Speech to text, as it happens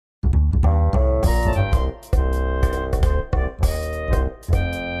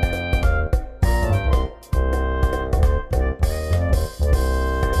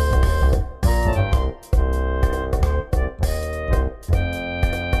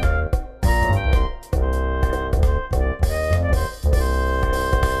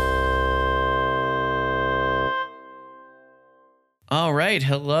right.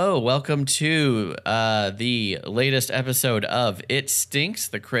 Hello. Welcome to the latest episode of It Stinks,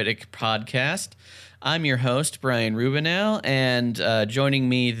 the Critic podcast. I'm your host, Brian Rubinell, and joining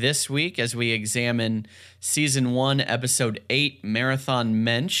me this week as we examine Season 1, Episode 8, Marathon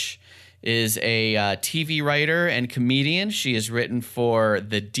Mensch, is a TV writer and comedian. She has written for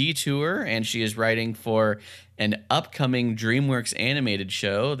The Detour, and she is writing for an upcoming DreamWorks animated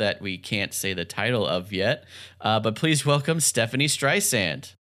show that we can't say the title of yet. But please welcome Stephanie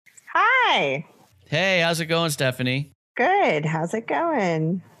Streisand. Hi. Hey, how's it going, Stephanie? Good. How's it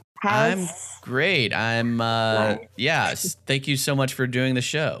going? I'm great. Thank you so much for doing the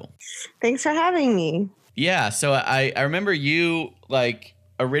show. Thanks for having me. Yeah, so I remember you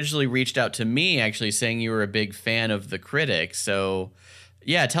originally reached out to me actually saying you were a big fan of The Critic. So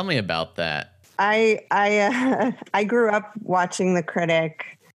yeah, tell me about that. I grew up watching The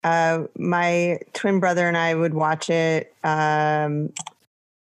Critic. My twin brother and I would watch it. We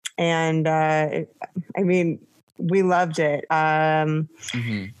loved it.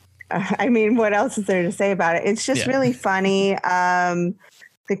 What else is there to say about it? It's just really funny. The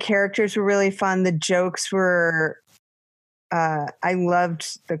characters were really fun. The jokes were, I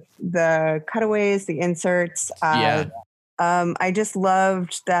loved the cutaways, the inserts. I just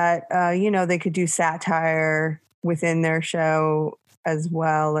loved that, they could do satire within their show as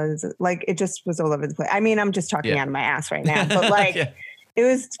well as it just was all over the place. I mean, I'm just talking out of my ass right now, but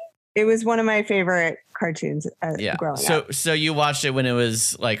it was one of my favorite cartoons growing up. So you watched it when it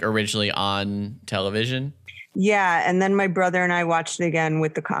was originally on television? Yeah. And then my brother and I watched it again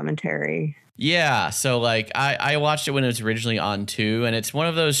with the commentary. Yeah. So I watched it when it was originally on too. And it's one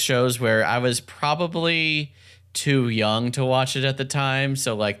of those shows where I was probably too young to watch it at the time.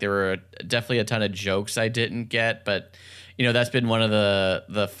 So there were definitely a ton of jokes I didn't get, but that's been one of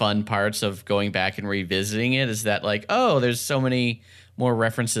the fun parts of going back and revisiting it is that there's so many more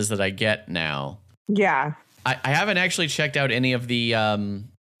references that I get now. Yeah. I haven't actually checked out any of the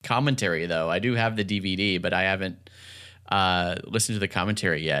commentary though. I do have the DVD, but I haven't listened to the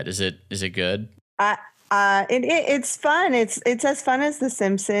commentary yet. Is it good? It's fun. It's as fun as the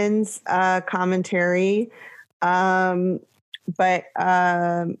Simpsons commentary. It's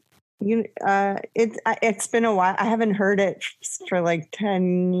been a while. I haven't heard it for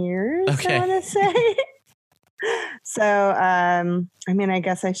 10 years. Okay. I want to say. So, I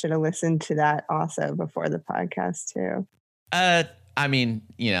guess I should have listened to that also before the podcast too. I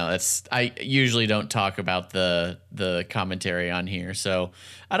usually don't talk about the commentary on here, so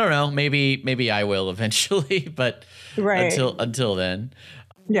I don't know. Maybe I will eventually, but until then.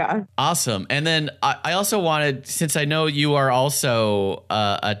 Yeah. Awesome. And then I also wanted, since I know you are also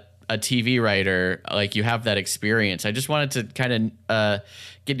a TV writer, you have that experience, I just wanted to kind of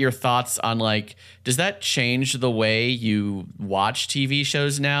get your thoughts on does that change the way you watch TV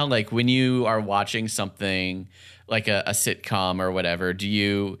shows now? When you are watching something like a sitcom or whatever,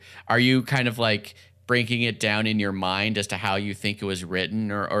 are you kind of breaking it down in your mind as to how you think it was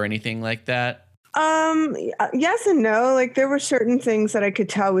written or anything like that? Yes and no. There were certain things that I could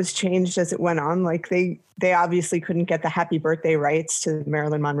tell was changed as it went on. They obviously couldn't get the happy birthday rights to the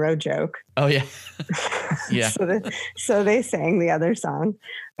Marilyn Monroe joke. Oh yeah. Yeah. so they sang the other song,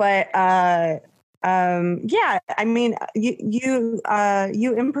 but, you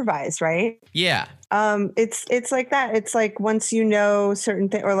improvise, right? Yeah. It's like that. It's once you know certain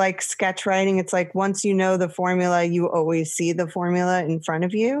things, or sketch writing, it's once you know the formula, you always see the formula in front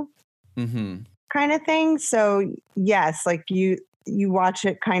of you. Mm-hmm. Kind of thing. So yes, you watch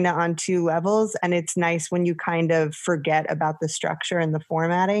it kind of on two levels, and it's nice when you kind of forget about the structure and the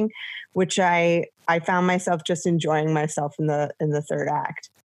formatting, which I found myself just enjoying myself in the third act.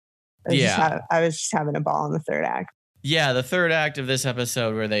 I was just having a ball in the third act. Yeah, the third act of this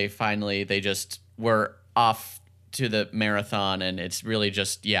episode where they just were off to the marathon, and it's really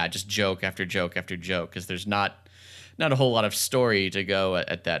just joke after joke after joke, because there's not a whole lot of story to go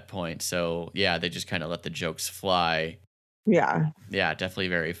at that point. So yeah, they just kind of let the jokes fly. Yeah. Yeah, definitely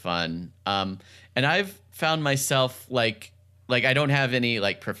very fun. And I've found myself I don't have any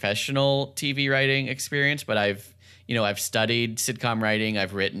professional TV writing experience, but I've studied sitcom writing.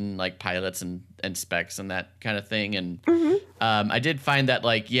 I've written pilots and specs and that kind of thing. And I did find that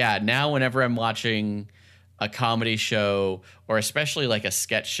now whenever I'm watching a comedy show, or especially a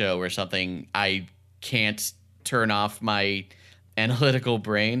sketch show or something, I can't turn off my analytical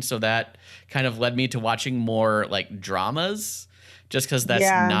brain. So that kind of led me to watching more dramas, just because that's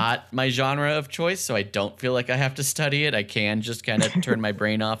not my genre of choice. So I don't feel like I have to study it. I can just kind of turn my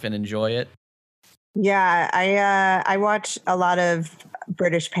brain off and enjoy it. Yeah, I watch a lot of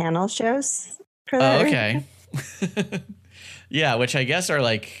British panel shows for that. Oh, okay. Yeah, which I guess are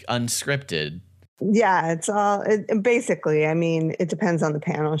like unscripted. Yeah, it's all basically. I mean, it depends on the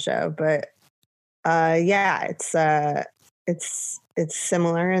panel show, but yeah, it's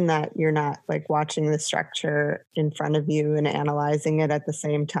similar in that you're not like watching the structure in front of you and analyzing it at the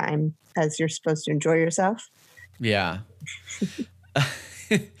same time as you're supposed to enjoy yourself. Yeah.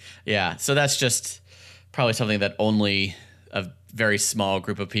 Yeah. So that's just probably something that only a very small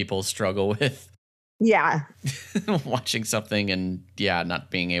group of people struggle with. Yeah. Watching something and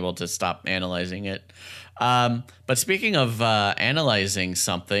not being able to stop analyzing it. But speaking of analyzing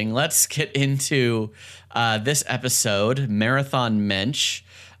something, let's get into this episode, Marathon Mensch,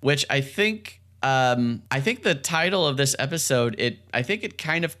 which I think the title of this episode, I think it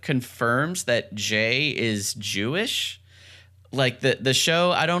kind of confirms that Jay is Jewish. Like the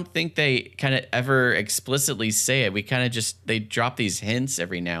show, I don't think they kind of ever explicitly say it. We kind of they drop these hints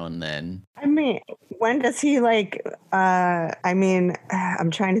every now and then. I mean, when does he like, I mean,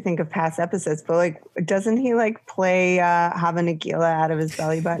 I'm trying to think of past episodes, but like, doesn't he like play Hava Nagila out of his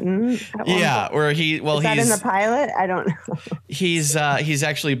belly button? Yeah, or is that in the pilot? I don't know. He's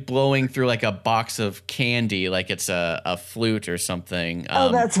actually blowing through like a box of candy, like it's a flute or something.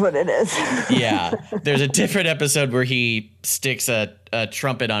 That's what it is. Yeah, there's a different episode where he sticks a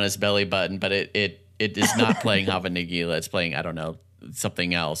trumpet on his belly button, but it is not playing Hava Nagila. It's playing, I don't know,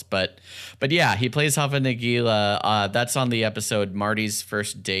 something else. But yeah, he plays Hava Nagila. That's on the episode Marty's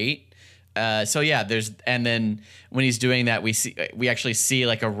First Date. So yeah, and then when he's doing that, we actually see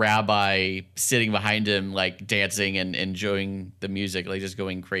like a rabbi sitting behind him, like dancing and enjoying the music, like just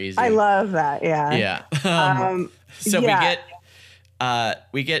going crazy. I love that. Yeah. Yeah. So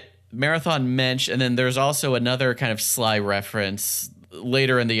we get Marathon Mensch, and then there's also another kind of sly reference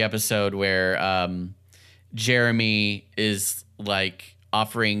later in the episode where Jeremy is like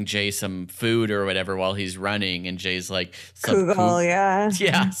offering Jay some food or whatever while he's running, and Jay's like, Kugel,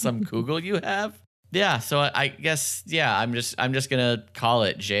 yeah, some Kugel you have. Yeah, so I guess I'm just gonna call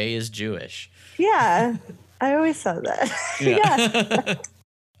it Jay is Jewish. Yeah, I always thought that. Yeah.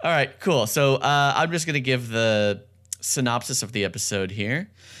 All right, cool. So I'm just gonna give the synopsis of the episode here.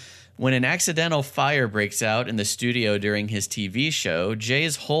 When an accidental fire breaks out in the studio during his TV show,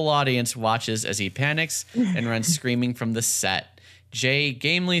 Jay's whole audience watches as he panics and runs screaming from the set. Jay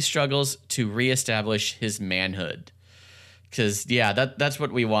gamely struggles to reestablish his manhood. Because, that's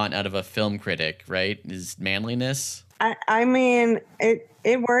what we want out of a film critic, right? Is manliness. I mean,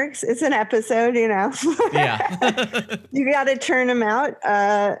 it works. It's an episode, you know. Yeah. You got to turn them out.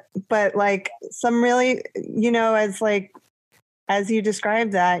 But like some really, you know, as you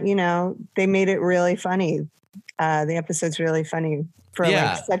described that, you know, they made it really funny. The episode's really funny for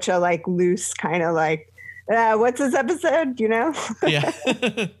like such a like loose kind of like, what's this episode, you know? Yeah.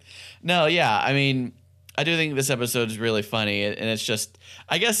 No, yeah. I mean, I do think this episode is really funny, and it's just,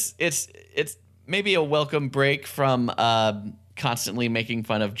 I guess it's maybe a welcome break from constantly making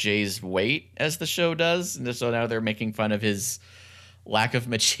fun of Jay's weight as the show does. And so now they're making fun of his lack of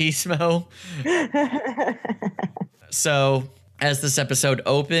machismo. So as this episode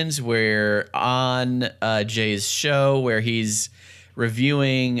opens, we're on Jay's show where he's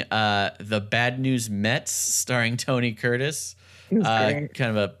reviewing The Bad News Mets starring Tony Curtis. Kind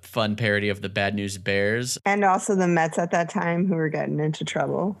of a fun parody of the Bad News Bears. And also the Mets at that time who were getting into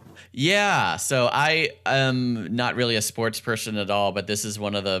trouble. Yeah, so I am not really a sports person at all, but this is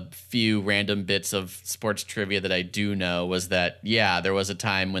one of the few random bits of sports trivia that I do know was that, there was a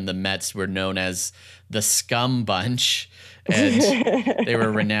time when the Mets were known as the Scum Bunch, and they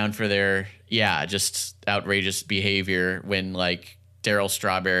were renowned for their, just outrageous behavior when, like, Darryl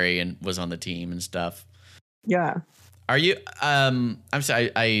Strawberry was on the team and stuff. Yeah. Are you, I'm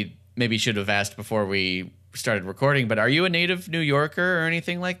sorry, I maybe should have asked before we started recording, but are you a native New Yorker or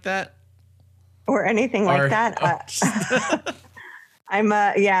anything like that? Or anything like that? I'm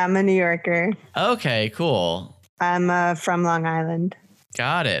a New Yorker. Okay, cool. I'm from Long Island.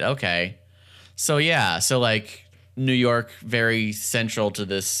 Got it. Okay. So like New York, very central to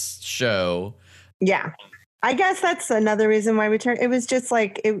this show. Yeah. I guess that's another reason why we turned. It was just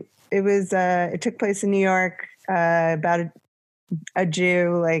like, it took place in New York. About a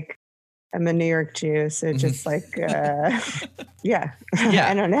Jew, like I'm a New York Jew, so just like yeah.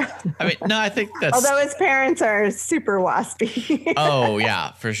 I don't know. I mean, no, I think that's, although his parents are super waspy. Oh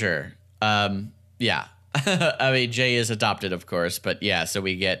yeah, for sure. Yeah. I mean, Jay is adopted, of course, but yeah, so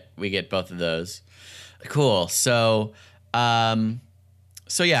we get both of those. Cool. So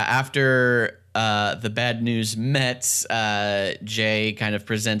after the Bad News Mets, Jay kind of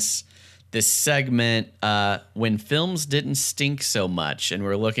presents this segment, When Films Didn't Stink So Much, and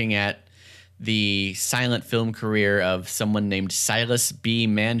we're looking at the silent film career of someone named Silas B.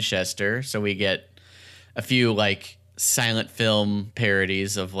 Manchester. So we get a few like silent film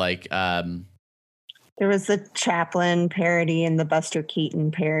parodies of like there was the Chaplin parody and the Buster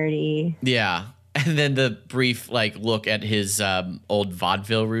Keaton parody. Yeah. And then the brief like look at his old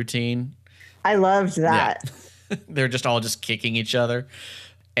vaudeville routine. I loved that. Yeah. They're just kicking each other.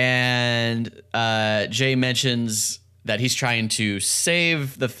 And Jay mentions that he's trying to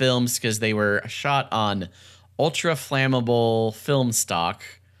save the films because they were shot on ultra flammable film stock.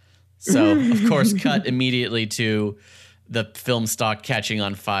 So, of course, cut immediately to the film stock catching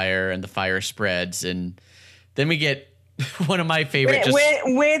on fire and the fire spreads. And then we get one of my favorite.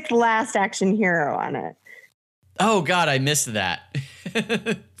 With Last Action Hero on it. Oh, God, I missed that.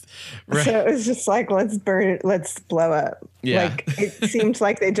 Right. So it was just like, let's blow up. Yeah. Like, it seemed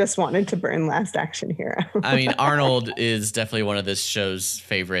like they just wanted to burn Last Action Hero. I mean, Arnold is definitely one of this show's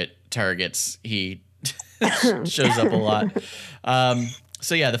favorite targets. He shows up a lot.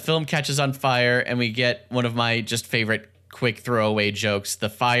 So yeah, the film catches on fire, and we get one of my just favorite quick throwaway jokes. The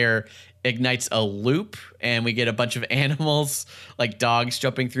fire ignites a loop, and we get a bunch of animals, like dogs,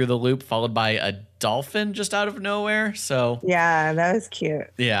 jumping through the loop, followed by a dolphin just out of nowhere. So yeah, that was cute.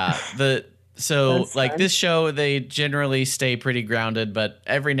 Yeah, like this show, they generally stay pretty grounded, but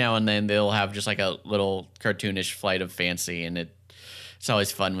every now and then they'll have just like a little cartoonish flight of fancy, and it's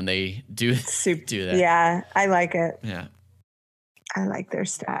always fun when they do that. Yeah, I like it. Yeah. I like their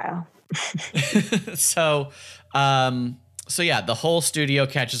style. So yeah, the whole studio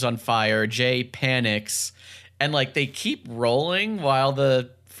catches on fire. Jay panics, and like they keep rolling while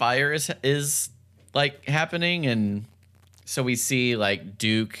the fire is like happening, and so we see like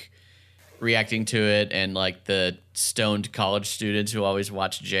Duke reacting to it, and like the stoned college students who always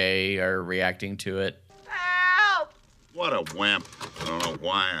watch Jay are reacting to it. Help! What a wimp. I don't know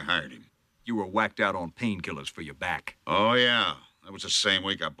why I hired him. You were whacked out on painkillers for your back. Oh, yeah. That was the same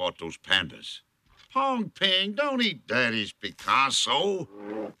week I bought those pandas. Pong Ping, don't eat Daddy's Picasso.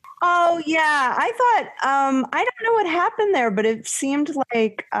 Oh yeah, I thought I don't know what happened there, but it seemed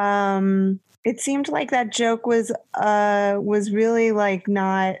like that joke was really like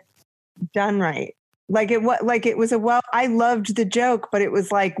not done right. Like it was I loved the joke, but it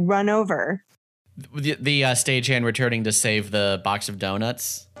was like run over. The stagehand returning to save the box of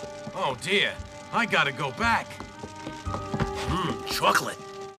donuts. Oh dear, I gotta go back. Chocolate.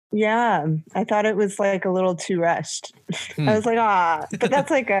 Yeah, I thought it was like a little too rushed. I was like, but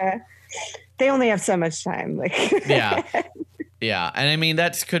that's like they only have so much time. Like, yeah. And I mean,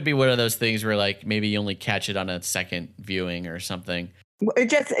 that could be one of those things where like maybe you only catch it on a second viewing or something.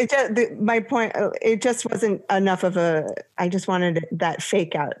 My point, it just wasn't enough of I just wanted that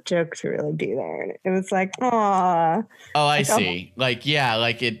fake out joke to really be there. And it was like, aw. Oh, I see.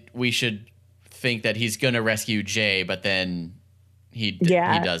 We should think that he's going to rescue Jay, but then he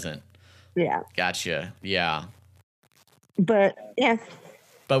doesn't. Yeah. Gotcha. Yeah. But yeah.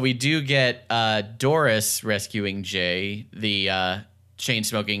 But we do get Doris rescuing Jay, the chain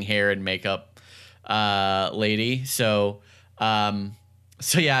smoking hair and makeup lady. So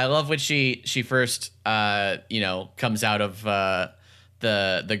yeah, I love when she first comes out of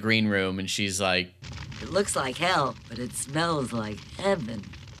the green room, and she's like, "It looks like hell, but it smells like heaven."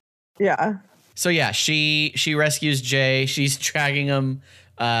 Yeah. So yeah, she rescues Jay. She's dragging him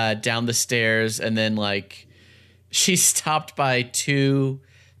down the stairs, and then like she's stopped by two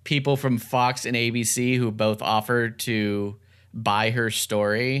people from Fox and ABC who both offered to buy her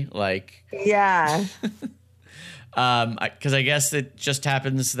story. Like, yeah. Because I guess it just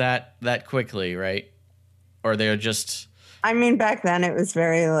happens that quickly, right? Or they're just. I mean, back then it was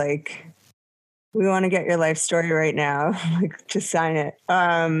very like, we want to get your life story right now. Like, just sign it.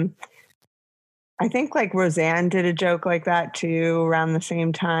 I think like Roseanne did a joke like that too around the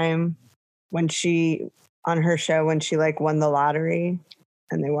same time on her show when she like won the lottery,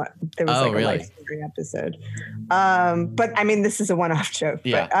 and there was like a life story episode. But I mean, this is a one-off joke.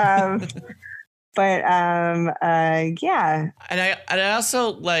 Yeah. Yeah. And I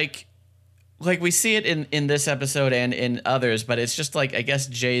also like we see it in this episode and in others, but it's just like, I guess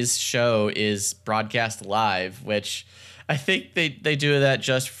Jay's show is broadcast live, which I think they do that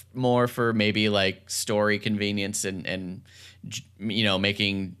just more for maybe like story convenience and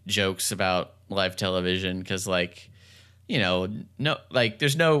making jokes about live television, because like, no, like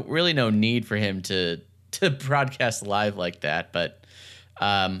there's really no need for him to broadcast live like that, but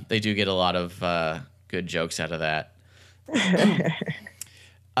they do get a lot of good jokes out of that.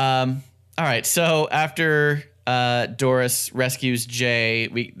 All right, so after Doris rescues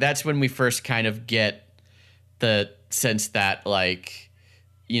Jay, that's when we first kind of get the sense that like,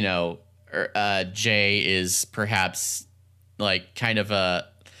 Jay is perhaps like kind of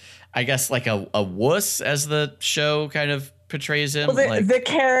I guess like a wuss, as the show kind of portrays him. Well, the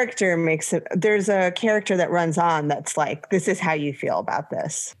character makes it. There's a character that runs on that's like, this is how you feel about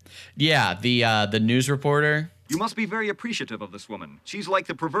this. Yeah, the news reporter. You must be very appreciative of this woman. She's like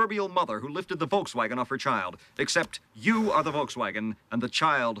the proverbial mother who lifted the Volkswagen off her child. Except you are the Volkswagen, and the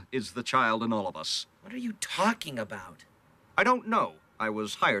child is the child in all of us. What are you talking about? I don't know. I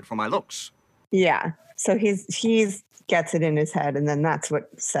was hired for my looks. Yeah. So he's gets it in his head, and then that's what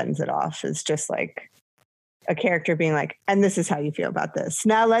sends it off. It's just like a character being like, and this is how you feel about this.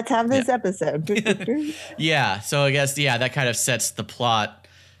 Now let's have this episode. Yeah. So I guess, that kind of sets the plot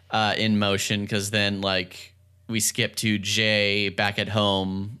in motion, because then like we skip to Jay back at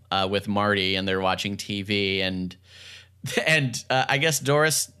home with Marty, and they're watching TV, and I guess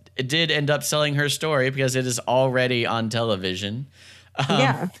Doris did end up selling her story because it is already on television.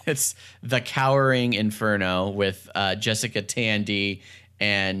 It's The Cowering Inferno with Jessica Tandy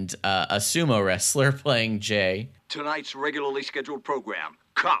and a sumo wrestler playing Jay. Tonight's regularly scheduled program,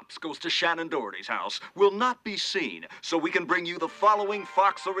 Cops Goes to Shannon Doherty's house, will not be seen, so we can bring you the following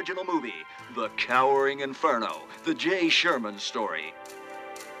Fox original movie, The Cowering Inferno, the Jay Sherman story.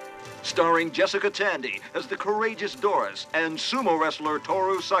 Starring Jessica Tandy as the courageous Doris and sumo wrestler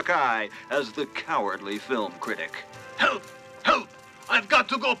Toru Sakai as the cowardly film critic. Help! Help! I've got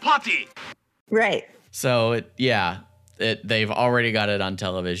to go potty! Right. So, they've already got it on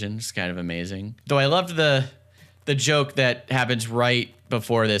television. It's kind of amazing. Though I loved the joke that happens right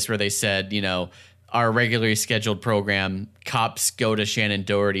before this, where they said, our regularly scheduled program, Cops Go to Shannon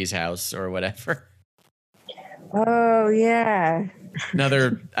Doherty's house, or whatever. Oh, yeah.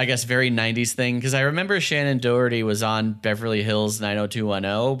 Another, I guess, very 90s thing, because I remember Shannon Doherty was on Beverly Hills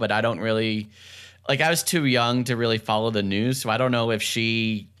 90210, but I don't really, I was too young to really follow the news, so I don't know if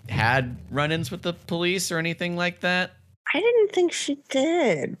she had run-ins with the police or anything like that. I didn't think she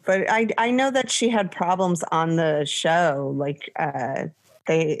did, but I know that she had problems on the show. Like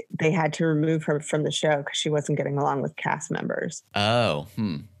they had to remove her from the show because she wasn't getting along with cast members. Oh,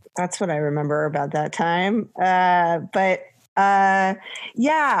 That's what I remember about that time.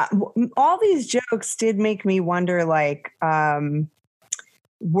 All these jokes did make me wonder,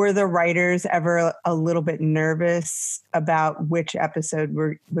 were the writers ever a little bit nervous about which episode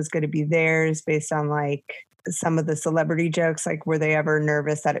was going to be theirs based on some of the celebrity jokes? Like, were they ever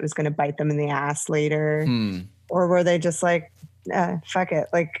nervous that it was going to bite them in the ass later? Or were they just like, fuck it?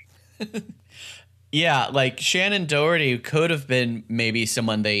 Yeah, Shannon Doherty could have been maybe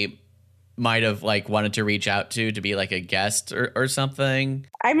someone they might have wanted to reach out to be a guest or something.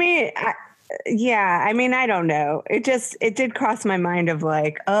 I mean, I don't know. It did cross my mind of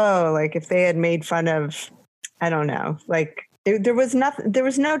if they had made fun of, I don't know, there was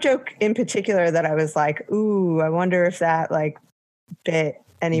no joke in particular that I was like, ooh, I wonder if that bit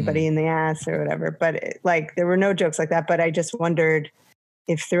anybody in the ass or whatever. But there were no jokes like that. But I just wondered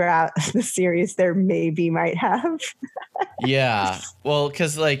if throughout the series there maybe might have. Yeah. Well,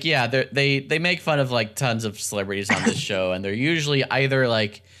 because they make fun of tons of celebrities on this show, and they're usually either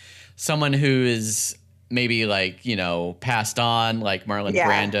someone who is maybe passed on, like Marlon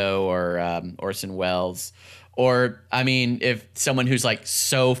Brando or Orson Welles. Or, I mean, if someone who's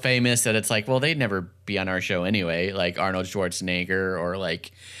so famous that it's well, they'd never be on our show anyway, like Arnold Schwarzenegger or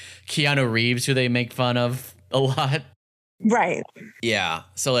Keanu Reeves, who they make fun of a lot. Right. Yeah.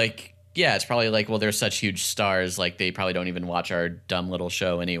 So it's probably well, they're such huge stars, they probably don't even watch our dumb little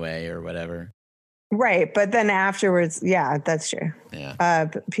show anyway or whatever. Right. But then afterwards, yeah, that's true. Yeah.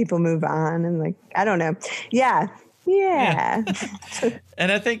 People move on and I don't know. Yeah. Yeah.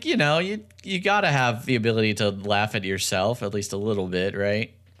 And I think, you got to have the ability to laugh at yourself at least a little bit,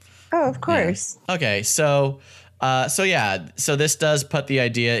 right? Oh, of course. Yeah. Okay. So this does put the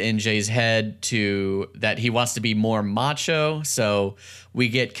idea in Jay's head that he wants to be more macho. So we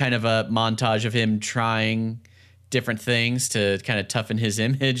get kind of a montage of him trying different things to kind of toughen his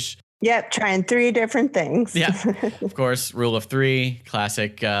image. Yep. Trying 3 different things. Yeah. Of course. Rule of 3,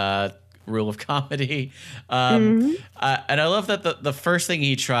 classic, rule of comedy. And I love that the first thing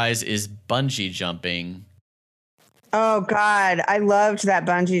he tries is bungee jumping. Oh God, I loved that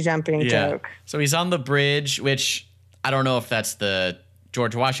bungee jumping joke. So he's on the bridge, which I don't know if that's the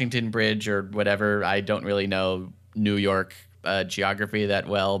George Washington Bridge or whatever. I don't really know New York geography that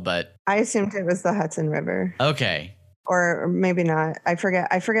well, but I assumed it was the Hudson River. Okay. Or maybe not. I forget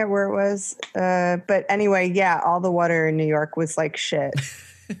where it was. But anyway, all the water in New York was like shit.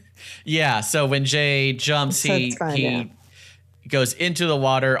 Yeah, so when Jay jumps, he goes into the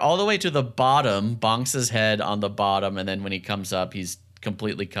water all the way to the bottom, bonks his head on the bottom, and then when he comes up, he's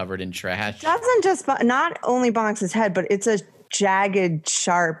completely covered in trash. Doesn't just not only bonks his head, but it's a jagged,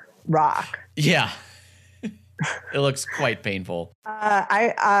 sharp rock. Yeah. It looks quite painful.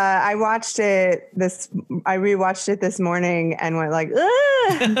 I watched it I rewatched it this morning and went like,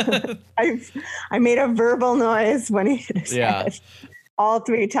 I made a verbal noise when he hit his head all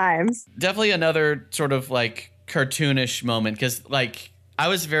 3 times. Definitely another sort of like cartoonish moment, because like I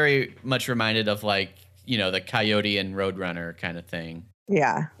was very much reminded of like, you know, the Coyote and Roadrunner kind of thing.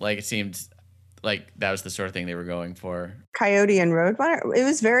 Yeah. Like it seemed like that was the sort of thing they were going for. Coyote and Roadrunner. It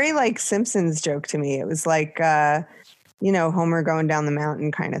was very like Simpsons joke to me. It was like, you know, Homer going down the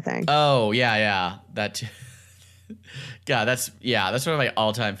mountain kind of thing. Oh yeah. That too. God, that's one of my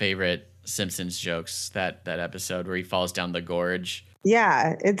all-time favorite Simpsons jokes, that episode where he falls down the gorge.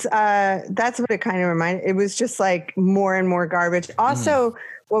 Yeah, it's that's what it kind of reminded. It was just like more and more garbage. Also,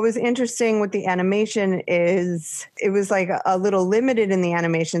 what was interesting with the animation is it was like a little limited in the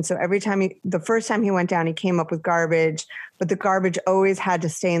animation. So every time the first time he went down, he came up with garbage, but the garbage always had to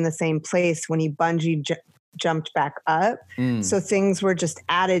stay in the same place when he bungee jumped back up. So things were just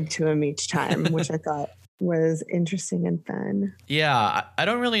added to him each time, which I thought was interesting and fun. Yeah, I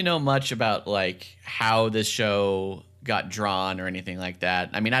don't really know much about like how this show got drawn or anything like that.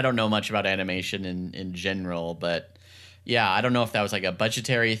 I mean, I don't know much about animation in general, but yeah, I don't know if that was like a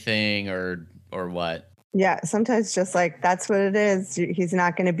budgetary thing or what. Yeah, sometimes just like that's what it is. He's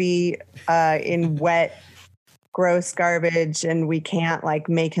not going to be in wet, gross garbage, and we can't like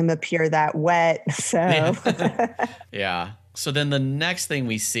make him appear that wet. So yeah. So then the next thing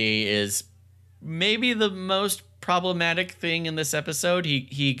we see is maybe the most problematic thing in this episode.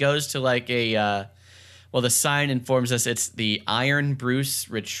 He goes to like a well, the sign informs us it's the Iron Bruce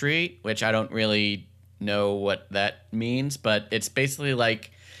Retreat, which I don't really know what that means, but it's basically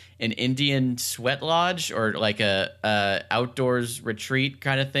like an Indian sweat lodge or like a outdoors retreat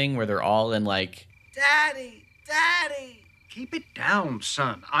kind of thing where they're all in like... Daddy! Keep it down,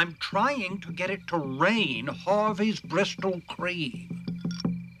 son. I'm trying to get it to rain Harvey's Bristol cream.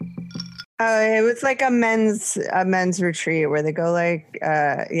 It was like a men's retreat where they go like,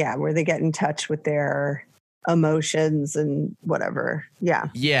 where they get in touch with their emotions and whatever.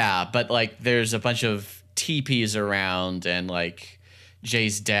 Yeah, but like there's a bunch of teepees around, and like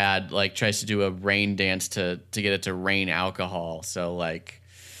Jay's dad like tries to do a rain dance to get it to rain alcohol. So like,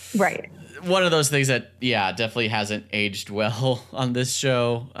 right. One of those things that definitely hasn't aged well on this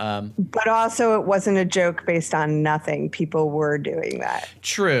show. But also it wasn't a joke based on nothing. People were doing that.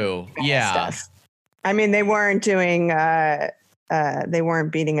 True. Yeah. Stuff. I mean, they weren't doing they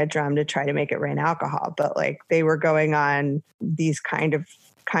weren't beating a drum to try to make it rain alcohol, but like they were going on these kinds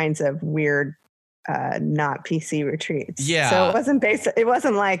of weird not PC retreats. Yeah. So it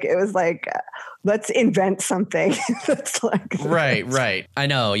wasn't like let's invent something that's like right. I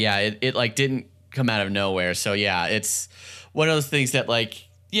know. Yeah. It like didn't come out of nowhere. So yeah, it's one of those things that like,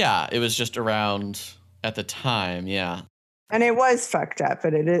 it was just around at the time. Yeah. And it was fucked up,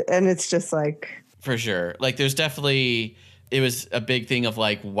 and it's just like, for sure. Like there's definitely, it was a big thing of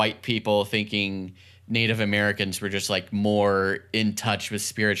like white people thinking Native Americans were just like more in touch with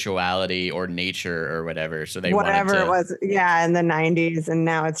spirituality or nature or whatever. So they whatever wanted to, it was. Yeah. In the 90s. And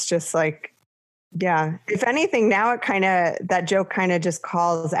now it's just like, yeah, if anything, now that joke kind of just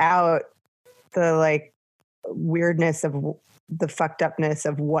calls out the like weirdness of the fucked upness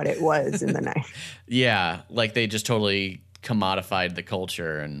of what it was in the 90s. Yeah. Like they just totally commodified the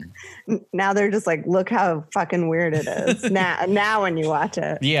culture, and now they're just like, look how fucking weird it is. now when you watch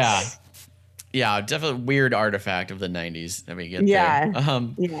it. Yeah, definitely weird artifact of the 90s that we get there.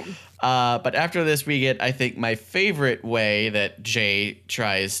 But after this we get, I think, my favorite way that Jay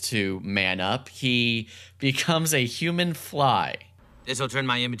tries to man up. He becomes a human fly. This'll turn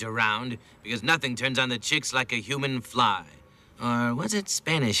my image around, because nothing turns on the chicks like a human fly. Or was it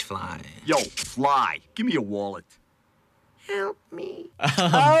Spanish fly? Yo, fly, give me your wallet. Help me.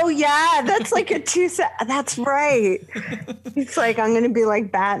 Oh yeah, that's like that's right. It's like, I'm gonna be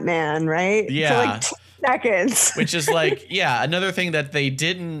like Batman, right? Yeah. For like 2 seconds. Which is like, another thing that they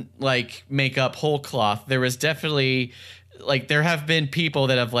didn't like make up whole cloth. There was definitely like, there have been people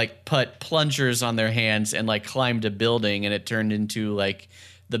that have like put plungers on their hands and like climbed a building, and it turned into like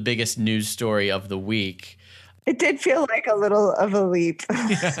the biggest news story of the week. It did feel like a little of a leap,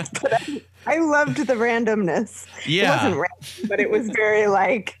 but I loved the randomness. Yeah. It wasn't random, but it was very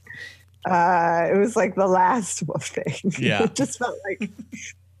like, it was like the last thing. Yeah. It just felt like,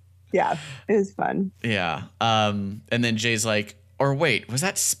 it was fun. Yeah. And then Jay's like, or wait, was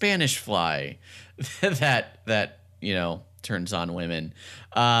that Spanish fly that, turns on women?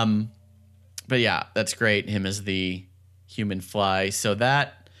 But yeah, that's great. Him as the human fly. So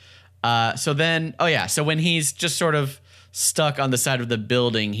that, so when he's just sort of stuck on the side of the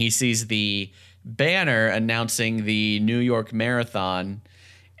building, he sees the banner announcing the New York Marathon,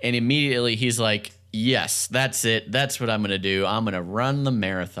 and immediately he's like, yes, that's it. That's what I'm going to do. I'm going to run the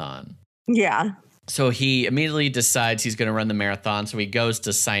marathon. Yeah. So he immediately decides he's going to run the marathon. So he goes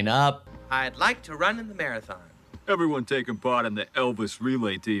to sign up. I'd like to run in the marathon. Everyone taking part in the Elvis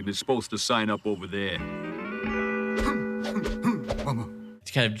relay team is supposed to sign up over there.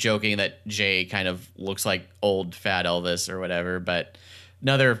 He's kind of joking that Jay kind of looks like old fat Elvis or whatever. But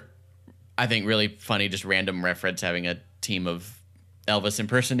another, I think, really funny, just random reference, having a team of Elvis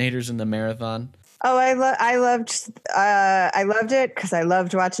impersonators in the marathon. Oh, I loved it because I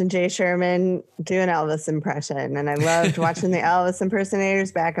loved watching Jay Sherman do an Elvis impression, and I loved watching the Elvis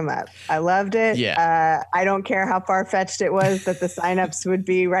impersonators back him up. I loved it. Yeah. I don't care how far-fetched it was that the signups would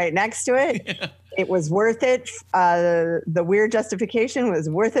be right next to it. Yeah. It was worth it. The weird justification was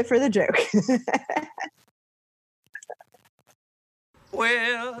worth it for the joke.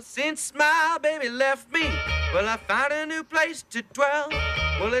 Well, since my baby left me, well, I found a new place to dwell.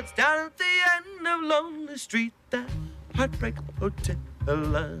 Well, it's down at the end of Lonely Street, that Heartbreak Hotel.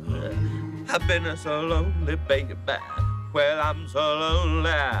 I've been so lonely, baby. Well, I'm so lonely.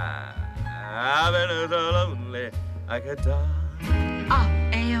 I've been so lonely, I could die. Oh,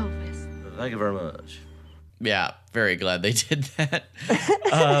 Elvis. Thank you very much. Yeah, very glad they did that.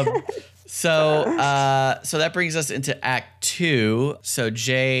 So that brings us into Act 2. So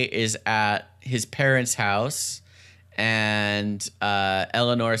Jay is at his parents' house, and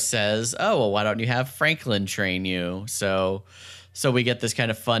Eleanor says, "Oh, well, why don't you have Franklin train you?" So we get this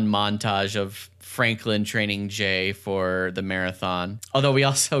kind of fun montage of Franklin training Jay for the marathon. Although we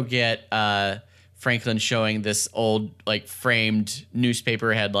also get Franklin showing this old, like, framed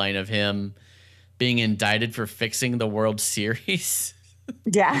newspaper headline of him being indicted for fixing the World Series.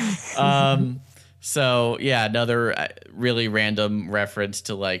 Yeah. So yeah, another really random reference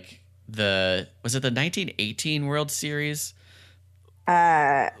to, like, was it the 1918 World Series?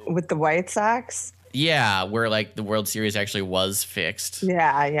 With the White Sox? Yeah, where, like, the World Series actually was fixed.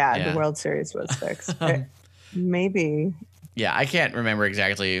 Yeah. The World Series was fixed. Maybe. Yeah, I can't remember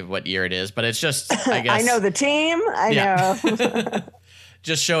exactly what year it is, but it's just, I guess. I know the team. I know.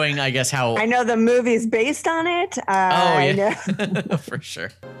 Just showing, I guess, how... I know the movie's based on it. Yeah. For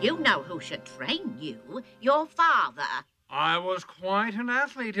sure. You know who should train you. Your father. I was quite an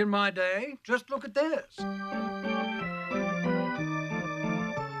athlete in my day. Just look at this.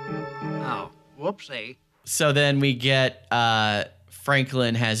 Oh, whoopsie. So then we get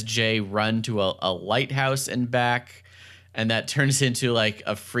Franklin has Jay run to a lighthouse and back, and that turns into, like,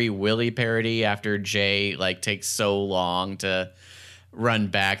 a Free Willy parody after Jay, like, takes so long to run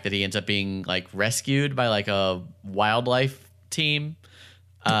back that he ends up being, like, rescued by, like, a wildlife team.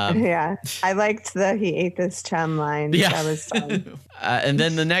 Yeah, I liked the "he ate this chum" line. Yeah. That was fun. And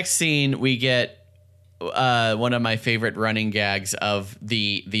then the next scene, we get one of my favorite running gags of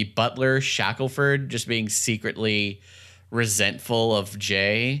the butler Shackelford just being secretly resentful of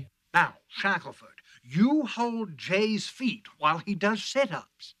Jay. Now, Shackelford, you hold Jay's feet while he does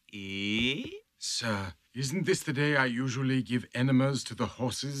sit-ups. Sir, isn't this the day I usually give enemas to the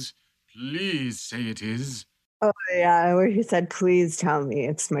horses? Please say it is. Oh, yeah, where he said, "Please tell me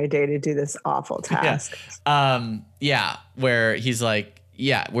it's my day to do this awful task." Yeah, where he's like,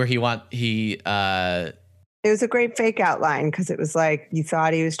 where he it was a great fake out line because it was like you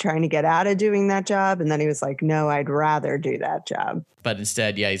thought he was trying to get out of doing that job, and then he was like, "No, I'd rather do that job." But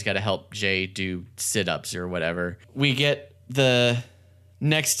instead, he's got to help Jay do sit-ups or whatever. We get the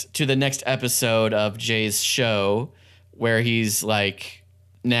next episode of Jay's show where he's, like,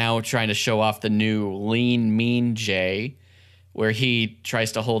 now trying to show off the new lean, mean Jay, where he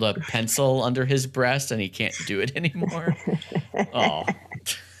tries to hold a pencil under his breast and he can't do it anymore. Oh.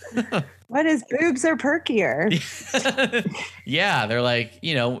 What, his boobs are perkier? Yeah, they're like,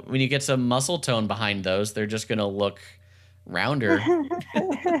 when you get some muscle tone behind those, they're just going to look rounder.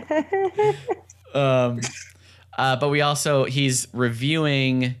 But he's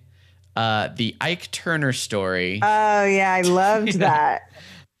reviewing the Ike Turner story. Oh, yeah, I loved that.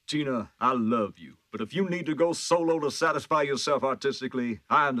 Tina, I love you. But if you need to go solo to satisfy yourself artistically,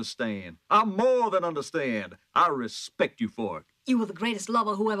 I understand. I more than understand. I respect you for it. You were the greatest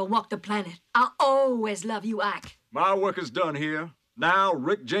lover who ever walked the planet. I'll always love you, Ike. My work is done here. Now,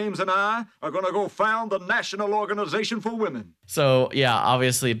 Rick James and I are going to go found the National Organization for Women. So, yeah,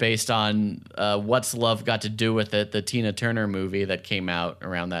 obviously based on What's Love Got to Do with It, the Tina Turner movie that came out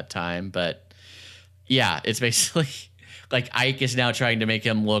around that time. But, yeah, it's basically... like, Ike is now trying to make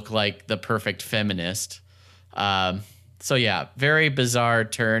him look like the perfect feminist. So yeah, very bizarre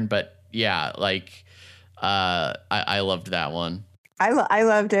turn, but yeah, like I loved that one. I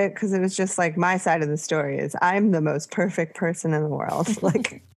loved it because it was just like my side of the story is I'm the most perfect person in the world.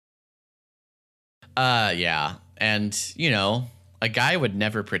 Like, yeah, and you know, a guy would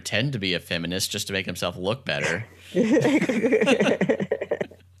never pretend to be a feminist just to make himself look better.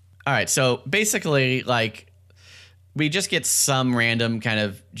 All right, so basically, like, we just get some random kind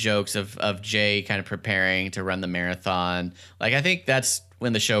of jokes of Jay kind of preparing to run the marathon. Like, I think that's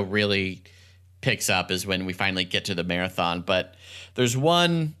when the show really picks up, is when we finally get to the marathon. But there's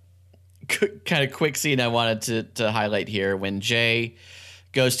one kind of quick scene I wanted to highlight here when Jay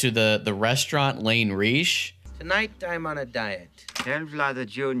goes to the restaurant Lane Riche. Tonight I'm on a diet. Tell Vlada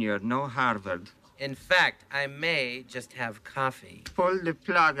Jr. no Harvard. In fact, I may just have coffee. Pull the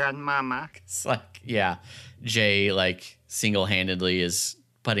plug on Mama. It's like, yeah, Jay like single-handedly is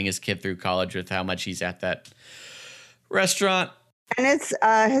putting his kid through college with how much he's at that restaurant. And it's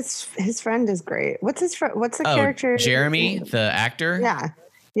his friend is great. What's the character? Jeremy, the actor?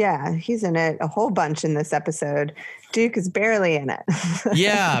 Yeah, he's in it a whole bunch in this episode. Duke is barely in it.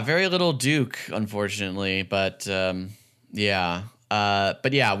 Yeah, very little Duke, unfortunately, but yeah.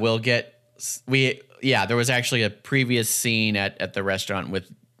 But yeah, there was actually a previous scene at the restaurant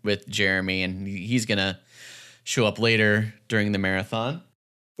with Jeremy, and he's gonna show up later during the marathon.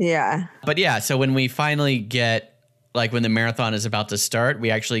 Yeah. But yeah, so when we finally get, like, when the marathon is about to start, we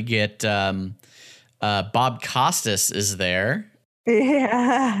actually get Bob Costas is there.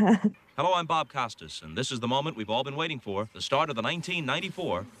 Yeah. Hello, I'm Bob Costas, and this is the moment we've all been waiting for, the start of the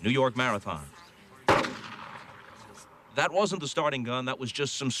 1994 New York Marathon. That wasn't the starting gun. That was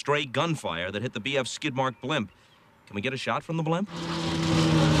just some stray gunfire that hit the BF skid-marked blimp. Can we get a shot from the blimp?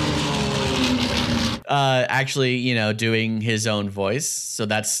 Actually, you know, doing his own voice. So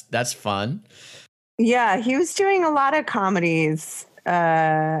that's fun. Yeah, he was doing a lot of comedies.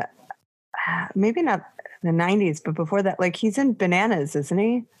 Maybe not the 90s, but before that, like, he's in Bananas, isn't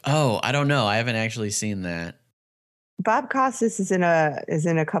he? Oh, I don't know. I haven't actually seen that. Bob Costas is in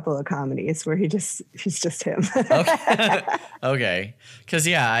a couple of comedies where he's just him. Okay. Because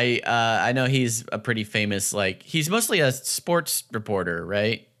yeah, I know he's a pretty famous, like, he's mostly a sports reporter,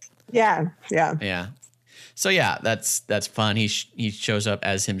 right? Yeah. So yeah, that's fun. He shows up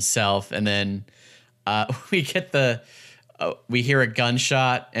as himself, and then we get we hear a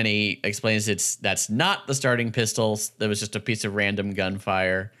gunshot, and he explains that's not the starting pistols. That was just a piece of random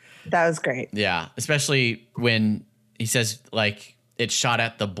gunfire. That was great. Yeah, especially when he says, like, it shot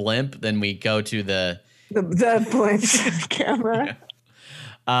at the blimp. Then we go to the blimp camera.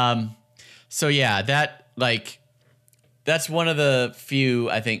 Yeah. So yeah, that's one of the few,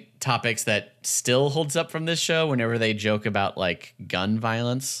 I think, topics that still holds up from this show. Whenever they joke about, like, gun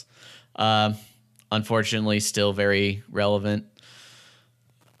violence, unfortunately, still very relevant.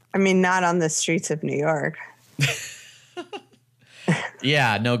 I mean, not on the streets of New York.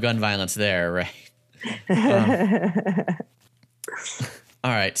 Yeah, no gun violence there, right?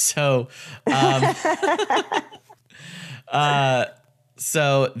 All right, so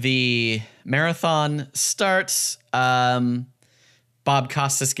so the marathon starts. Bob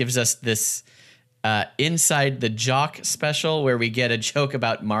Costas gives us this Inside the Jock special where we get a joke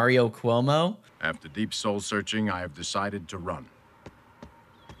about Mario Cuomo. After deep soul searching, I have decided to run.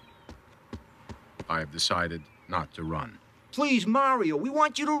 I have decided not to run. Please, Mario, we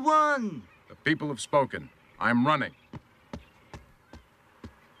want you to run. The people have spoken. I'm running.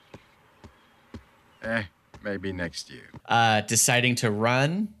 Maybe next year. Deciding to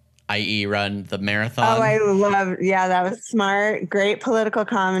run, i.e. run the marathon. Oh, that was smart. Great political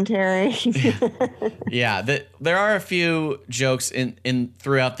commentary. Yeah, there are a few jokes in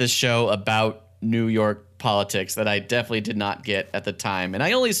throughout this show about New York politics that I definitely did not get at the time, and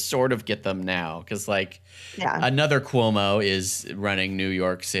I only sort of get them now because, like, another Cuomo is running New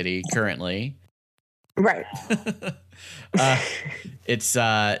York City currently. Right.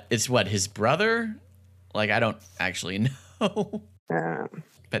 It's what, his brother? Like, I don't actually know.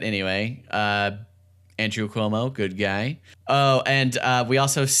 But anyway, Andrew Cuomo, good guy. Oh, and we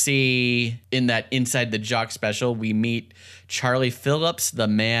also see in that Inside the Jock special, we meet Charlie Phillips, the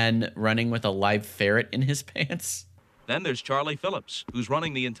man running with a live ferret in his pants. Then there's Charlie Phillips, who's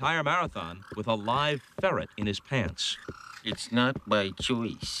running the entire marathon with a live ferret in his pants. It's not by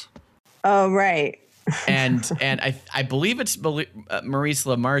choice. Oh, right. and I believe it's Maurice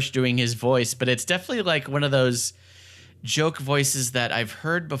LaMarche doing his voice, but it's definitely like one of those joke voices that I've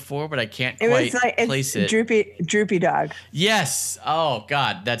heard before, but I can't quite place it. Droopy Dog. Yes. Oh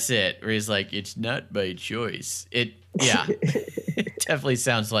God, that's it. Where he's like, it's not by choice. It definitely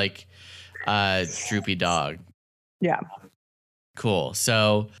sounds like Droopy Dog. Yeah. Cool.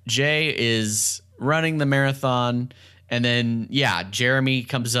 So Jay is running the marathon, and then Jeremy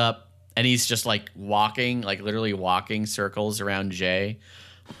comes up and he's just like walking, like literally walking circles around Jay.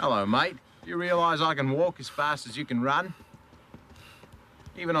 Hello, mate. You realize I can walk as fast as you can run?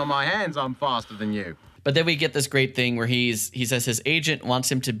 Even on my hands, I'm faster than you. But then we get this great thing where he says his agent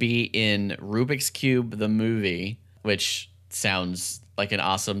wants him to be in Rubik's Cube, the movie, which sounds like an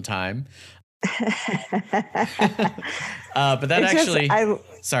awesome time. But that It's actually,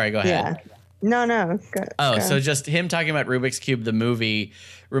 sorry, go ahead. Yeah. No. Go. So just him talking about Rubik's Cube, the movie,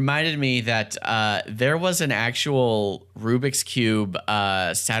 reminded me that there was an actual Rubik's Cube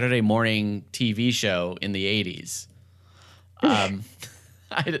Saturday morning TV show in the 80s.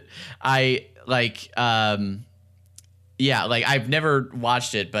 I've never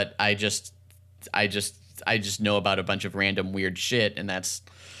watched it, but I just know about a bunch of random weird shit, and that's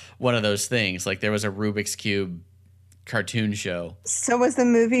one of those things. Like there was a Rubik's Cube cartoon show. So was the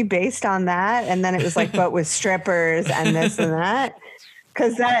movie based on that? And then it was like, but with strippers and this and that?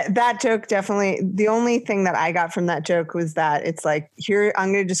 Because that joke definitely, the only thing that I got from that joke was that it's like, here,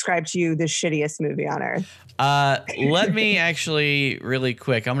 I'm going to describe to you the shittiest movie on earth. Let me actually really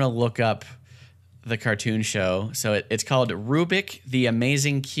quick, I'm going to look up the cartoon show. So it's called Rubik the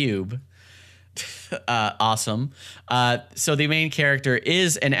Amazing Cube. Awesome. So the main character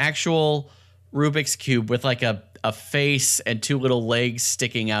is an actual Rubik's Cube with like a face and two little legs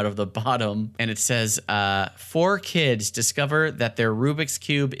sticking out of the bottom. And it says, 4 kids discover that their Rubik's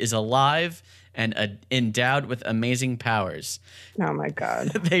Cube is alive and endowed with amazing powers. Oh my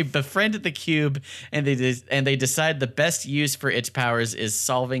God. They befriended the cube and they decide the best use for its powers is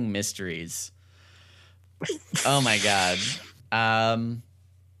solving mysteries. Oh my God.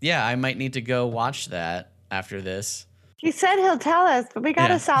 I might need to go watch that after this. He said he'll tell us, but we got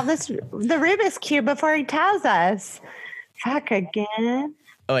to solve the Rubik's Cube before he tells us. Fuck again.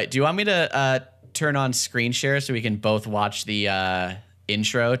 Oh, wait. Do you want me to turn on screen share so we can both watch the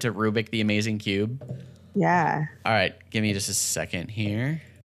intro to Rubik the Amazing Cube? Yeah. All right. Give me just a second here.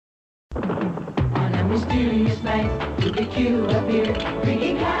 On a mysterious night, Rubik's Cube appeared,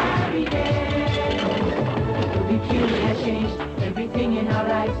 bringing happiness. Rubik's Cube has changed everything in our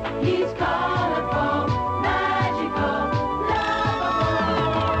lives. He's colorful, magical,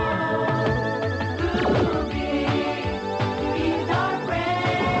 lovable. Rubik, he's our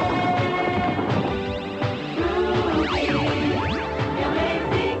friend. Rubik, the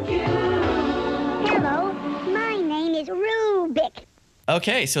amazing cube. Hello, my name is Rubik.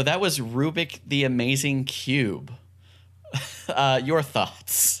 Okay, so that was Rubik the Amazing Cube. Your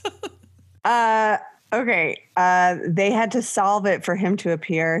thoughts? Okay. They had to solve it for him to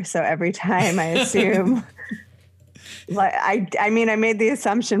appear. So every time I assume, like I mean, I made the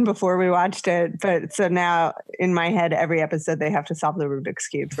assumption before we watched it, but so now in my head, every episode they have to solve the Rubik's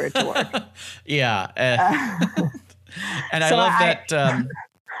Cube for it to work. Yeah. And I love that.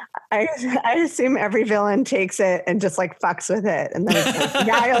 I assume every villain takes it and just like fucks with it. And then it's like,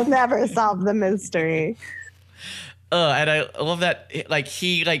 I'll never solve the mystery. And I love that, like,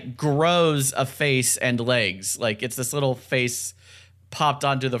 he, like, grows a face and legs. Like, it's this little face popped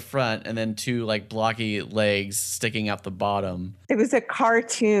onto the front and then 2, like, blocky legs sticking out the bottom. It was a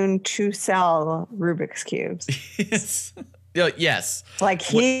cartoon to sell Rubik's Cubes. Yes. Like,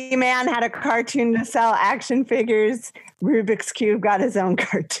 He-Man had a cartoon to sell action figures. Rubik's Cube got his own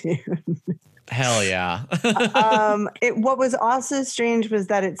cartoon. Hell yeah. What was also strange was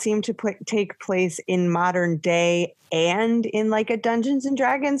that it seemed to take place in modern day and in like a Dungeons and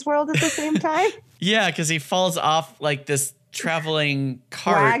Dragons world at the same time. Yeah, because he falls off like this traveling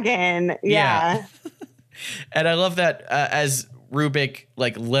cart. Wagon. Yeah. And I love that as Rubik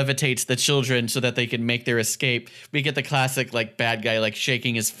like levitates the children so that they can make their escape, we get the classic like bad guy like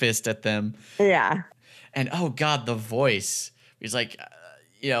shaking his fist at them. Yeah. And oh God, the voice. He's like,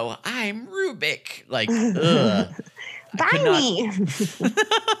 I'm Rubik. Like, ugh. Buy me.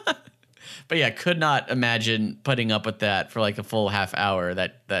 But yeah, could not imagine putting up with that for like a full half hour.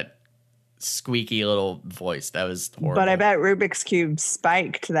 That squeaky little voice. That was horrible. But I bet Rubik's Cube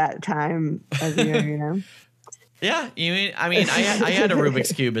spiked that time of year, Yeah, I had a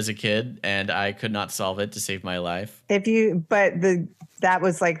Rubik's Cube as a kid, and I could not solve it to save my life. That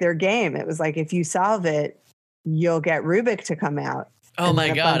was like their game. It was like, if you solve it, you'll get Rubik to come out. Oh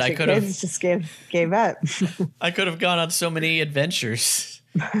my God, I could have just gave up. I could have gone on so many adventures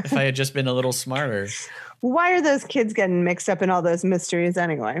if I had just been a little smarter. Why are those kids getting mixed up in all those mysteries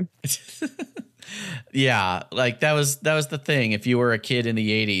anyway? Yeah, like that was the thing. If you were a kid in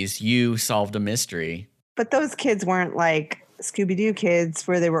the 80s, you solved a mystery. But those kids weren't like Scooby-Doo kids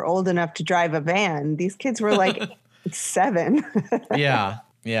where they were old enough to drive a van. These kids were like It's 7. Yeah.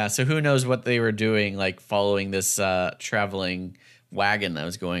 Yeah. So who knows what they were doing, like following this traveling wagon that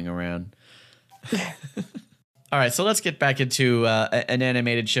was going around. All right. So let's get back into an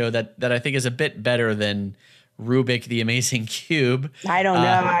animated show that I think is a bit better than Rubik the Amazing Cube. I don't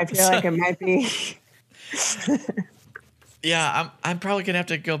know. I feel like it might be. Yeah, I'm probably gonna have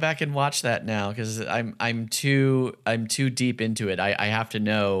to go back and watch that now because I'm too deep into it. I have to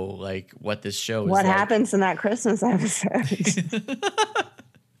know like what this show is. What like. happens in that Christmas episode?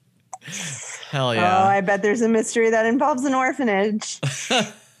 Hell yeah! Oh, I bet there's a mystery that involves an orphanage.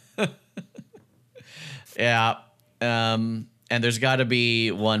 Yeah, and there's got to be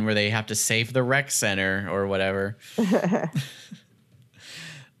one where they have to save the rec center or whatever.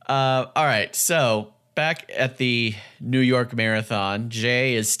 All right, so. Back at the New York Marathon,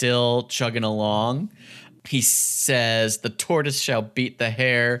 Jay is still chugging along. He says the tortoise shall beat the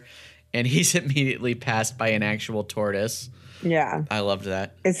hare, and he's immediately passed by an actual tortoise. Yeah. I loved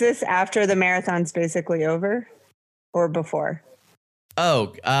that. Is this after the marathon's basically over or before?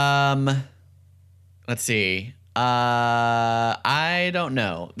 Oh, let's see. I don't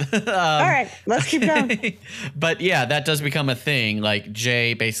know. All right, let's keep going. But yeah, that does become a thing. Like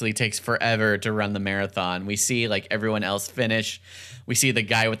Jay basically takes forever to run the marathon. We see like everyone else finish. We see the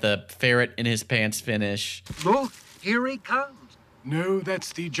guy with the ferret in his pants finish. Look, here he comes. No,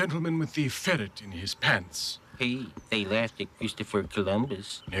 that's the gentleman with the ferret in his pants. Hey, they laughed at Christopher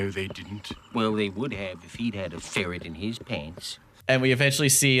Columbus. No, they didn't. Well, they would have if he'd had a ferret in his pants. And we eventually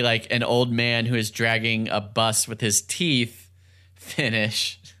see like an old man who is dragging a bus with his teeth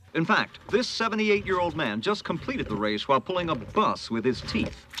finish. In fact, this 78-year-old man just completed the race while pulling a bus with his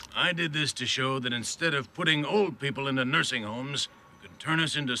teeth. I did this to show that instead of putting old people into nursing homes, you can turn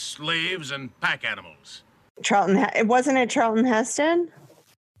us into slaves and pack animals. Wasn't it Charlton Heston?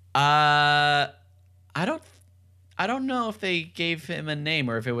 I don't know if they gave him a name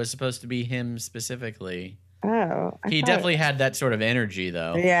or if it was supposed to be him specifically. Oh, he definitely had that sort of energy,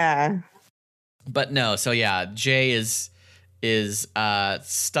 though. Yeah, but no. So yeah, Jay is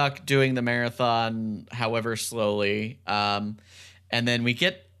stuck doing the marathon, however slowly. And then we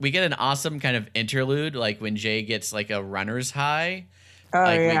get an awesome kind of interlude, like when Jay gets like a runner's high. Oh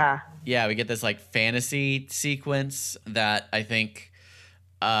like yeah, we get this like fantasy sequence that I think,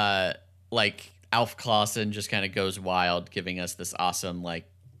 like Alf Clausen just kind of goes wild, giving us this awesome like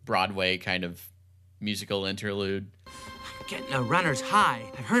Broadway kind of musical interlude. Getting a runner's high.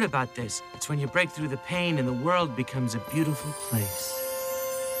 I've heard about this. It's when you break through the pain and the world becomes a beautiful place.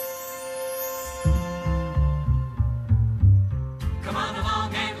 Come on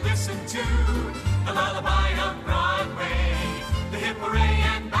along and listen to the lullaby of Broadway, the hip hooray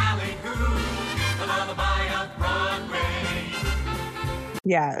and ballyhoo, the lullaby of Broadway.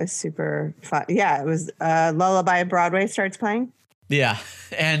 Yeah, it was super fun. Yeah, it was Lullaby Broadway starts playing. Yeah,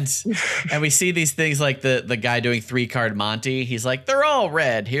 and we see these things like the guy doing 3-card Monty. He's like, they're all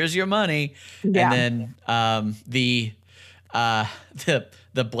red. Here's your money. Yeah. And then the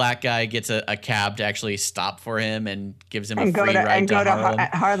black guy gets a cab to actually stop for him and gives him a free ride to Harlem.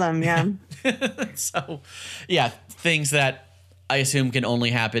 Harlem, yeah. So, yeah, things that I assume can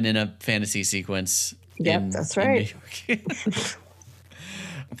only happen in a fantasy sequence. Yep, that's right. Let's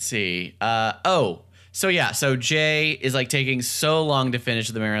see. So Jay is like taking so long to finish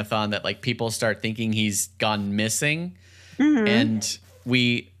the marathon that like people start thinking he's gone missing. Mm-hmm. And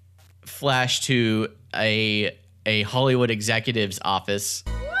we flash to a Hollywood executive's office.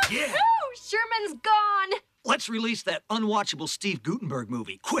 Yeah. Sherman's gone. Let's release that unwatchable Steve Guttenberg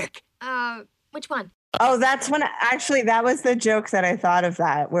movie, quick. Which one? Oh, that's when that was the joke that I thought of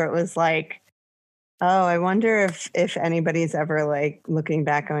that, where it was like, oh, I wonder if anybody's ever like looking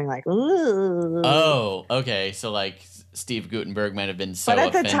back going like, ooh. Oh, okay. So like Steve Guttenberg might have been so But at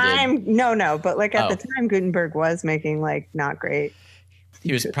offended. the time, no. But like at the time, Guttenberg was making like not great.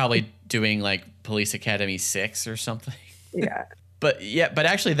 He was probably doing like Police Academy 6 or something. Yeah. But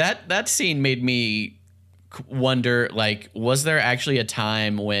actually that scene made me wonder, like, was there actually a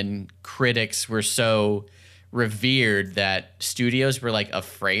time when critics were so revered that studios were like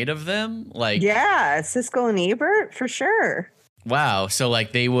afraid of them? Like, yeah, Siskel and Ebert for sure. Wow. So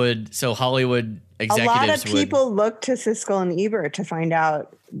like Hollywood executives, a lot of people looked to Siskel and Ebert to find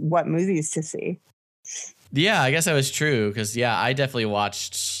out what movies to see. Yeah, I guess that was true because I definitely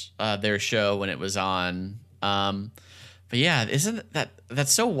watched their show when it was on. But yeah, isn't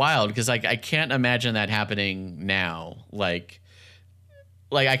that's so wild because like I can't imagine that happening now. Like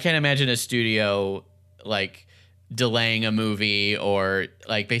I can't imagine a studio like delaying a movie or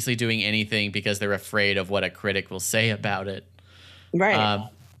like basically doing anything because they're afraid of what a critic will say about it. Right.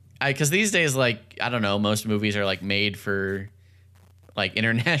 because these days, like, I don't know, most movies are like made for like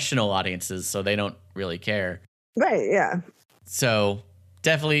international audiences, so they don't really care. Right. Yeah. So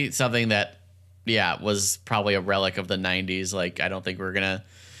definitely something that, was probably a relic of the 90s. Like, I don't think we're going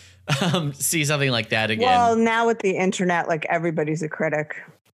to see something like that again. Well, now with the internet, like everybody's a critic.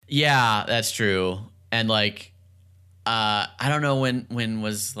 Yeah, that's true. And like, I don't know when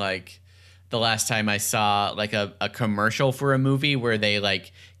was like the last time I saw like a commercial for a movie where they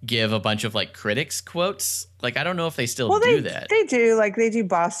like give a bunch of like critics quotes. Like, I don't know if they still do that. They do. Like they do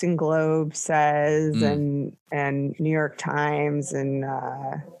Boston Globe says and New York Times and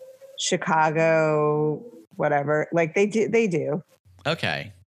Chicago, whatever. Like they do.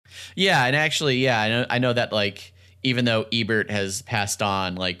 Okay. Yeah. And actually, I know that like, even though Ebert has passed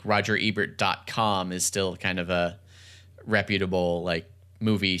on, like RogerEbert.com is still kind of a reputable like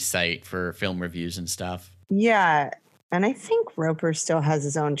movie site for film reviews and stuff. Yeah. And I think Roper still has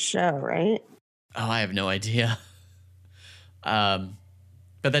his own show, right? Oh, I have no idea. But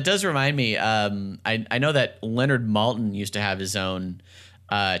that does remind me, I know that Leonard Maltin used to have his own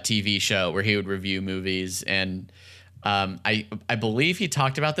TV show where he would review movies, and I believe he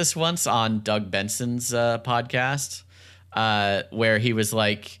talked about this once on Doug Benson's podcast, where he was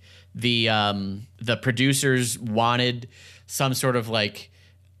like the producers wanted some sort of like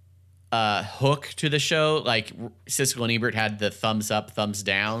hook to the show. Like Siskel and Ebert had the thumbs up, thumbs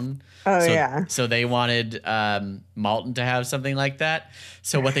down. So they wanted Maltin to have something like that.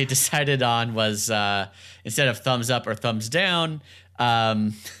 So what they decided on was instead of thumbs up or thumbs down,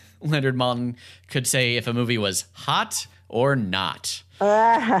 Leonard Maltin could say if a movie was hot or not.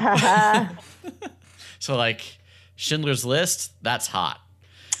 So like Schindler's List, that's hot.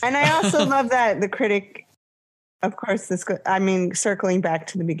 And I also love that the critic, of course, circling back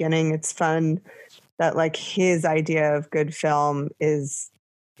to the beginning, it's fun that like his idea of good film is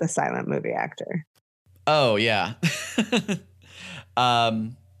the silent movie actor. Oh yeah.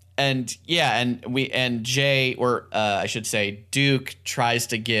 And Jay, or I should say Duke, tries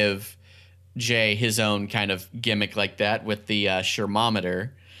to give Jay his own kind of gimmick like that with the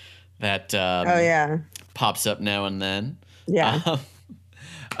Shermometer that pops up now and then. Yeah.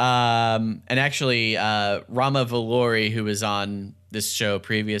 And actually, Rama Valori, who was on this show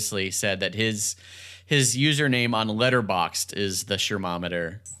previously, said that his username on Letterboxd is the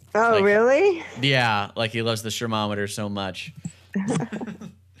Shermometer. Oh, like, really? Yeah, like he loves the Shermometer so much.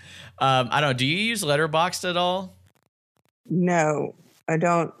 I don't know. Do you use Letterboxd at all? No, I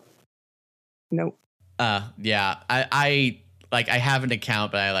don't. Nope. Yeah, I have an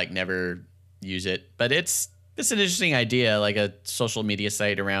account, but I like never use it. But it's an interesting idea, like a social media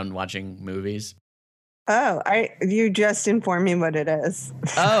site around watching movies. Oh, you just informed me what it is.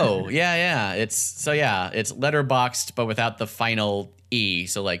 Oh, yeah. It's Letterboxd, but without the final E,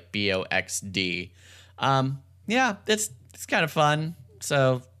 so like BOXD. Yeah, it's kind of fun.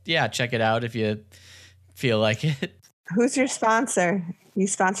 So yeah, check it out if you feel like it. Who's your sponsor? You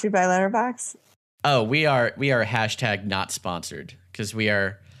sponsored by Letterboxd? Oh, we are hashtag not sponsored, because we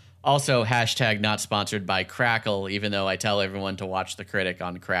are also hashtag not sponsored by Crackle, even though I tell everyone to watch The Critic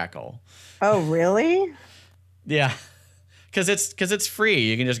on Crackle. Oh, really? Yeah, because it's free.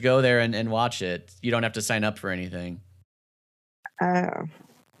 You can just go there and watch it. You don't have to sign up for anything. Oh,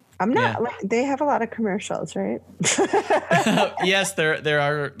 I'm not. Yeah. They have a lot of commercials, right? Yes, there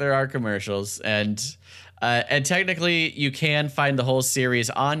are commercials, and technically you can find the whole series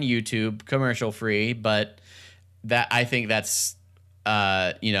on YouTube commercial free, but I think that's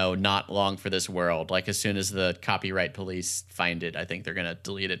not long for this world. Like as soon as the copyright police find it, I think they're gonna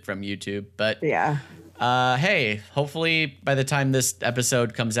delete it from YouTube. But yeah. Hey, hopefully by the time this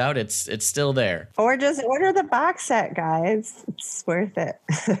episode comes out, it's still there. Or just order the box set, guys. It's worth it.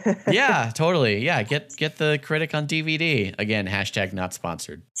 Yeah, totally. Yeah, get the Critic on DVD. Again, hashtag not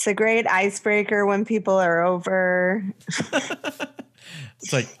sponsored. It's a great icebreaker when people are over.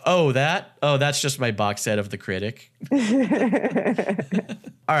 It's like, that's just my box set of The Critic.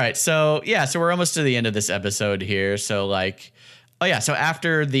 All right, so we're almost to the end of this episode here. So like, so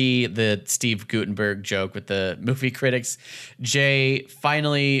after the Steve Guttenberg joke with the movie critics, Jay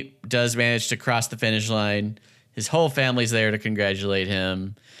finally does manage to cross the finish line. His whole family's there to congratulate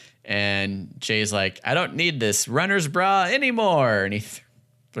him. And Jay's like, I don't need this runner's bra anymore. And he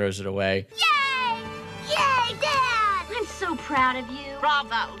throws it away. Yay! Yay, Dad! I'm so proud of you.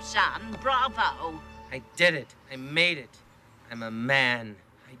 Bravo, son. Bravo. I did it. I made it. I'm a man.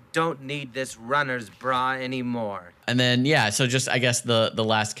 I don't need this runner's bra anymore. And then, so just, I guess, the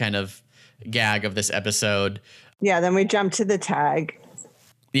last kind of gag of this episode. Yeah, then we jump to the tag.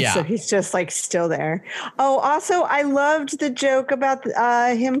 Yeah. So he's just like still there. Oh, also, I loved the joke about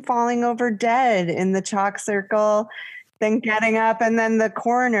him falling over dead in the chalk circle, then getting up, and then the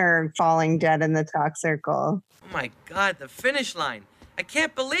coroner falling dead in the chalk circle. Oh my God, the finish line. I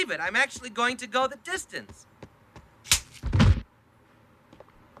can't believe it. I'm actually going to go the distance.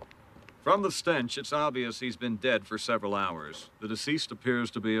 From the stench, it's obvious he's been dead for several hours. The deceased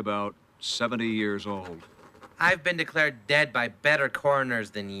appears to be about 70 years old. I've been declared dead by better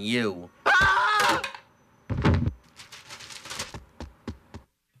coroners than you.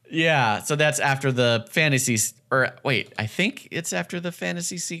 Yeah, so that's after the fantasy, I think it's after the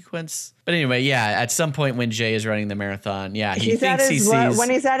fantasy sequence. But anyway, yeah, at some point when Jay is running the marathon, yeah, he thinks he sees... When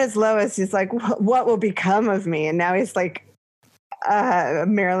he's at his lowest, he's like, what will become of me? And now he's like a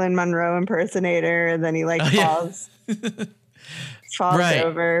Marilyn Monroe impersonator, and then he like falls right.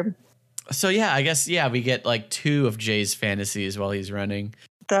 over. So yeah, I guess, we get like 2 of Jay's fantasies while he's running.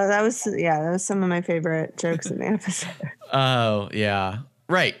 That was some of my favorite jokes in the episode. Oh, yeah.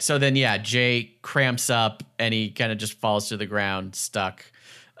 Right. So then, Jay cramps up and he kind of just falls to the ground, stuck.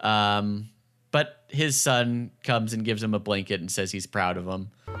 But his son comes and gives him a blanket and says he's proud of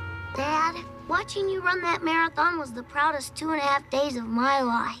him. Dad, watching you run that marathon was the proudest 2.5 days of my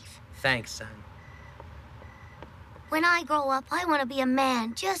life. Thanks, son. When I grow up, I want to be a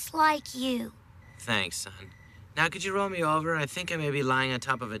man just like you. Thanks, son. Now, could you roll me over? I think I may be lying on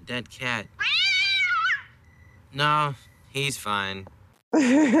top of a dead cat. No, he's fine.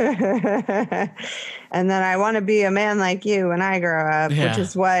 And then I want to be a man like you when I grow up, which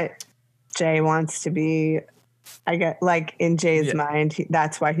is what Jay wants to be. I get like in Jay's mind,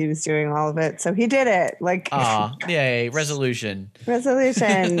 that's why he was doing all of it. So he did it. Like, yay, resolution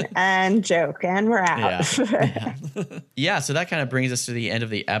and joke, and we're out. So that kind of brings us to the end of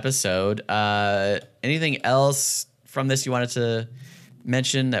the episode. Anything else from this you wanted to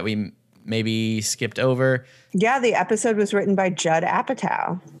mention that we maybe skipped over? Yeah, the episode was written by Judd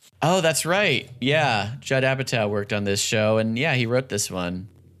Apatow. Oh, that's right. Yeah, Judd Apatow worked on this show, and he wrote this one.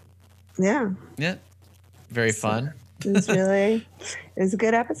 Yeah. Yeah. Very fun. It was a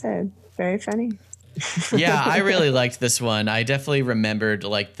good episode. Very funny. Yeah, I really liked this one. I definitely remembered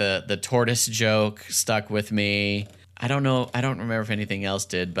like the tortoise joke stuck with me. I don't know. I don't remember if anything else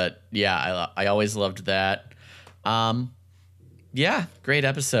did, but I always loved that. Great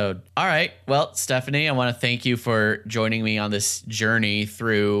episode. All right. Well, Stephanie, I want to thank you for joining me on this journey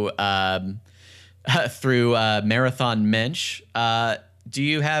through Marathon Mensch. Do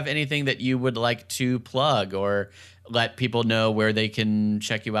you have anything that you would like to plug or let people know where they can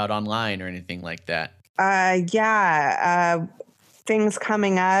check you out online or anything like that? Things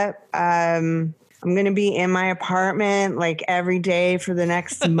coming up. I'm going to be in my apartment like every day for the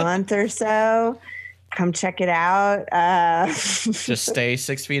next month or so. Come check it out. Just stay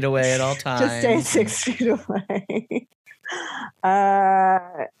 6 feet away at all times. Just stay 6 feet away.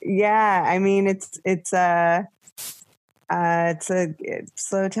 I mean, it's a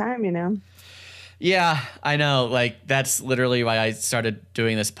slow time, you know? Yeah, I know. Like, that's literally why I started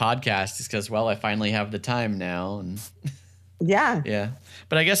doing this podcast, is because, I finally have the time now. And yeah.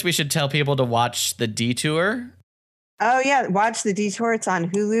 But I guess we should tell people to watch The Detour. Oh, yeah. Watch The Detour. It's on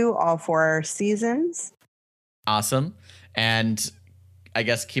Hulu, all 4 seasons. Awesome. And I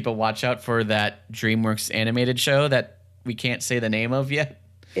guess keep a watch out for that DreamWorks animated show that we can't say the name of yet.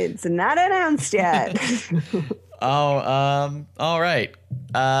 It's not announced yet. All right.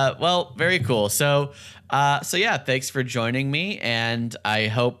 Very cool. So thanks for joining me, and I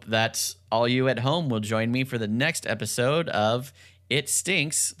hope that all you at home will join me for the next episode of It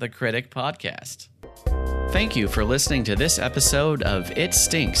Stinks, the Critic Podcast. Thank you for listening to this episode of It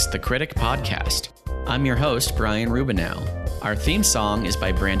Stinks, the Critic Podcast. I'm your host, Brian Rubinow. Our theme song is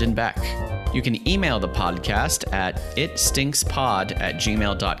by Brandon Beck. You can email the podcast at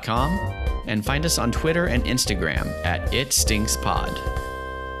itstinkspod@gmail.com and find us on Twitter and Instagram at itstinckspod.